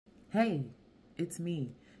Hey, it's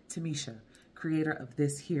me, Tamisha, creator of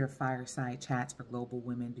this here Fireside Chats for Global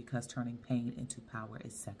Women because turning pain into power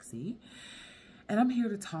is sexy. And I'm here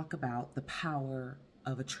to talk about the power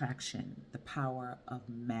of attraction, the power of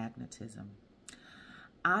magnetism.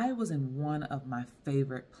 I was in one of my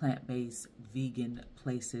favorite plant-based vegan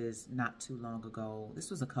places not too long ago. This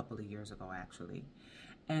was a couple of years ago, actually.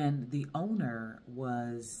 And the owner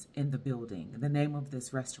was in the building. The name of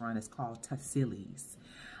this restaurant is called Tassili's.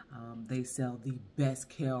 They sell the best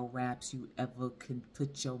kale wraps you ever can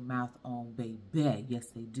put your mouth on, baby. Yes,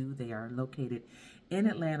 they do. They are located in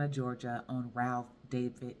Atlanta, Georgia on Ralph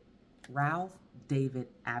David Abernathy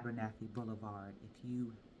Boulevard. If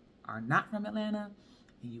you are not from Atlanta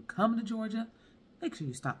and you come to Georgia, make sure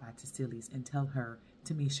you stop by Tassili's and tell her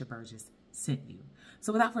Tamisha Burgess sent you.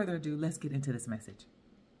 So without further ado, let's get into this message.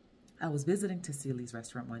 I was visiting Tassili's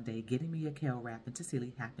restaurant one day, getting me a kale wrap, and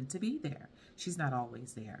Tassili happened to be there. She's not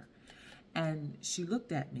always there. And she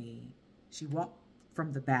looked at me. She walked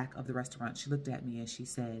from the back of the restaurant. She looked at me and she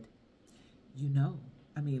said, you know,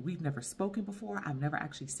 I mean, we've never spoken before. I've never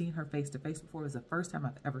actually seen her face to face before. It was the first time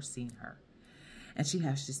I've ever seen her. And she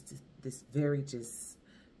has just this very just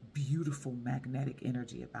beautiful magnetic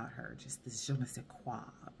energy about her, just this je ne sais quoi,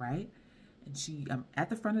 right? And I'm at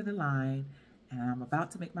the front of the line, and I'm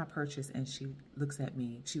about to make my purchase, and she looks at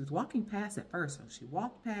me. She was walking past at first, so she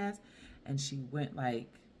walked past, and she went like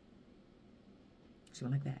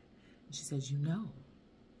that. And she says, you know,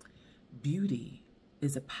 beauty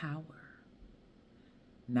is a power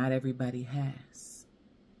not everybody has.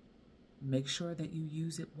 Make sure that you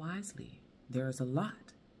use it wisely. There is a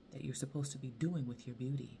lot that you're supposed to be doing with your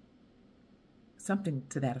beauty. Something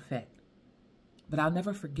to that effect. But I'll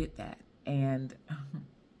never forget that. And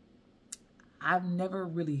I've never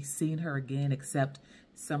really seen her again except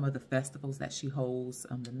some of the festivals that she holds,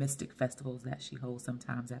 the mystic festivals that she holds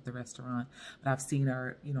sometimes at the restaurant. But I've seen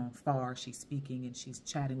her, you know, far. She's speaking and she's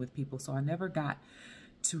chatting with people. So I never got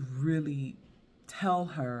to really tell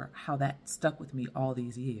her how that stuck with me all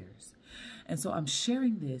these years. And so I'm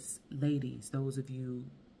sharing this, ladies, those of you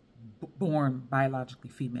born biologically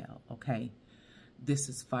female, okay? This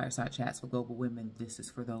is Fireside Chats for Global Women. This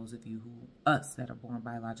is for those of you us that are born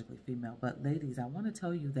biologically female. But ladies, I want to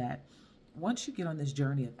tell you that once you get on this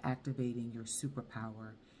journey of activating your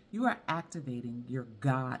superpower, you are activating your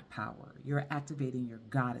God power. You're activating your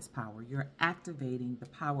goddess power. You're activating the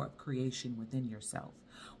power of creation within yourself,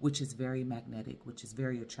 which is very magnetic, which is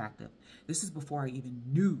very attractive. This is before I even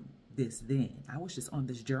knew this then. I was just on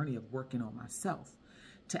this journey of working on myself.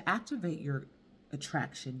 To activate your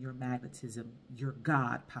attraction, your magnetism, your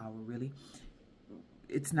God power, really,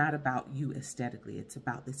 it's not about you aesthetically. It's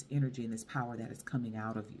about this energy and this power that is coming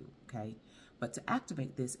out of you, okay? But to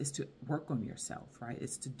activate this is to work on yourself, right?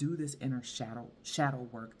 It's to do this inner shadow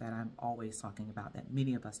work that I'm always talking about, that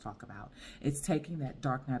many of us talk about. It's taking that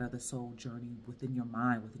dark night of the soul journey within your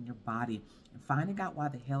mind, within your body, and finding out why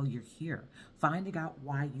the hell you're here, finding out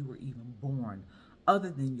why you were even born,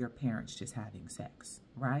 other than your parents just having sex,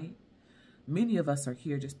 right? Many of us are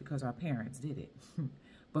here just because our parents did it.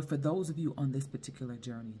 But for those of you on this particular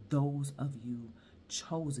journey, those of you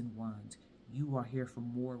chosen ones, you are here for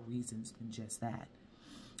more reasons than just that.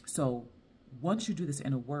 So once you do this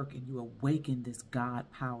inner work and you awaken this God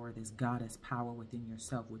power, this goddess power within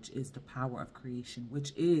yourself, which is the power of creation,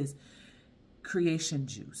 which is creation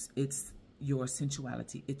juice. It's your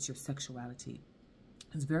sensuality. It's your sexuality.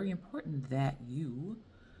 It's very important that you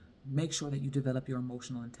make sure that you develop your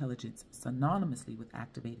emotional intelligence synonymously with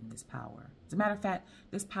activating this power. As a matter of fact,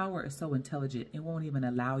 this power is so intelligent, it won't even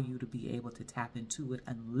allow you to be able to tap into it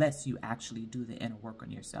unless you actually do the inner work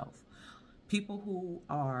on yourself. People who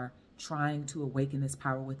are trying to awaken this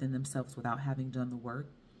power within themselves without having done the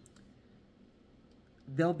work,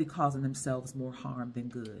 they'll be causing themselves more harm than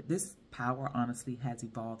good. This power honestly has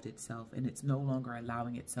evolved itself, and it's no longer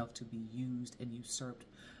allowing itself to be used and usurped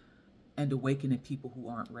and awakening people who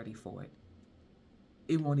aren't ready for it.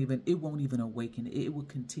 It won't even awaken. It will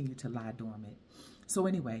continue to lie dormant. So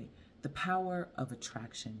anyway, the power of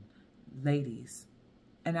attraction, ladies.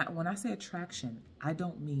 And when I say attraction, I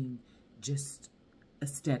don't mean just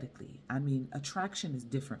aesthetically. I mean, attraction is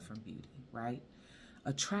different from beauty, right?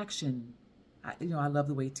 Attraction, I love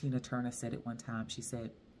the way Tina Turner said it one time. She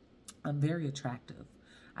said, I'm very attractive.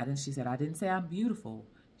 She said, I didn't say I'm beautiful.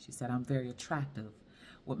 She said, I'm very attractive.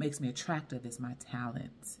 What makes me attractive is my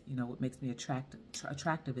talents. You know, what makes me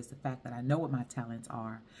attractive is the fact that I know what my talents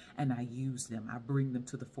are and I use them. I bring them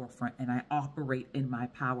to the forefront and I operate in my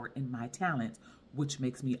power, in my talents, which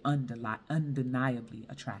makes me undeniably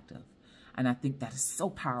attractive. And I think that is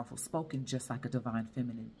so powerful, spoken just like a divine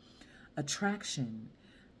feminine. Attraction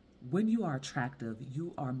When you are attractive,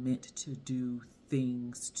 you are meant to do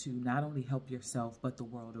things to not only help yourself, but the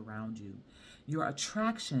world around you. Your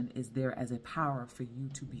attraction is there as a power for you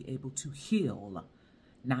to be able to heal,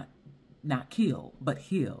 not kill, but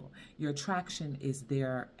heal. Your attraction is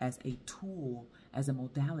there as a tool, as a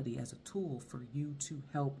modality, as a tool for you to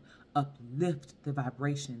help uplift the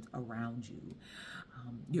vibrations around you.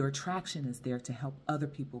 Your attraction is there to help other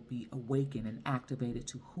people be awakened and activated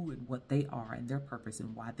to who and what they are and their purpose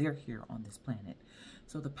and why they're here on this planet.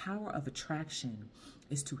 So the power of attraction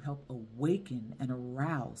is to help awaken and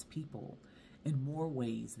arouse people in more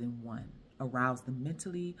ways than one. Arouse them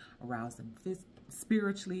mentally, arouse them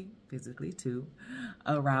spiritually, physically too,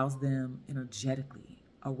 arouse them energetically,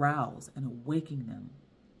 arouse and awaken them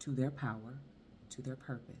to their power, to their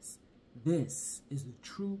purpose. This is the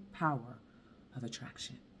true power of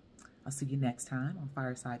attraction. I'll see you next time on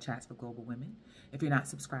Fireside Chats for Global Women. If you're not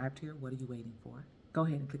subscribed here, what are you waiting for? Go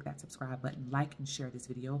ahead and click that subscribe button, like and share this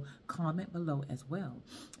video, comment below as well.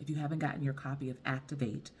 If you haven't gotten your copy of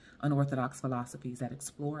Activate, Unorthodox Philosophies that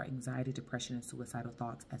explore anxiety, depression, and suicidal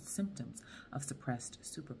thoughts as symptoms of suppressed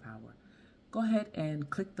superpower, go ahead and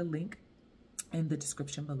click the link in the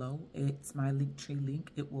description below. It's my Linktree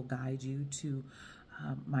link. It will guide you to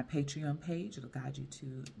my Patreon page. It'll guide you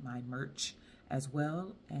to my merch as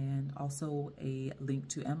well, and also a link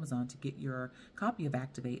to Amazon to get your copy of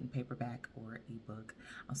Activate in paperback or ebook.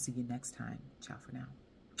 I'll see you next time. Ciao for now.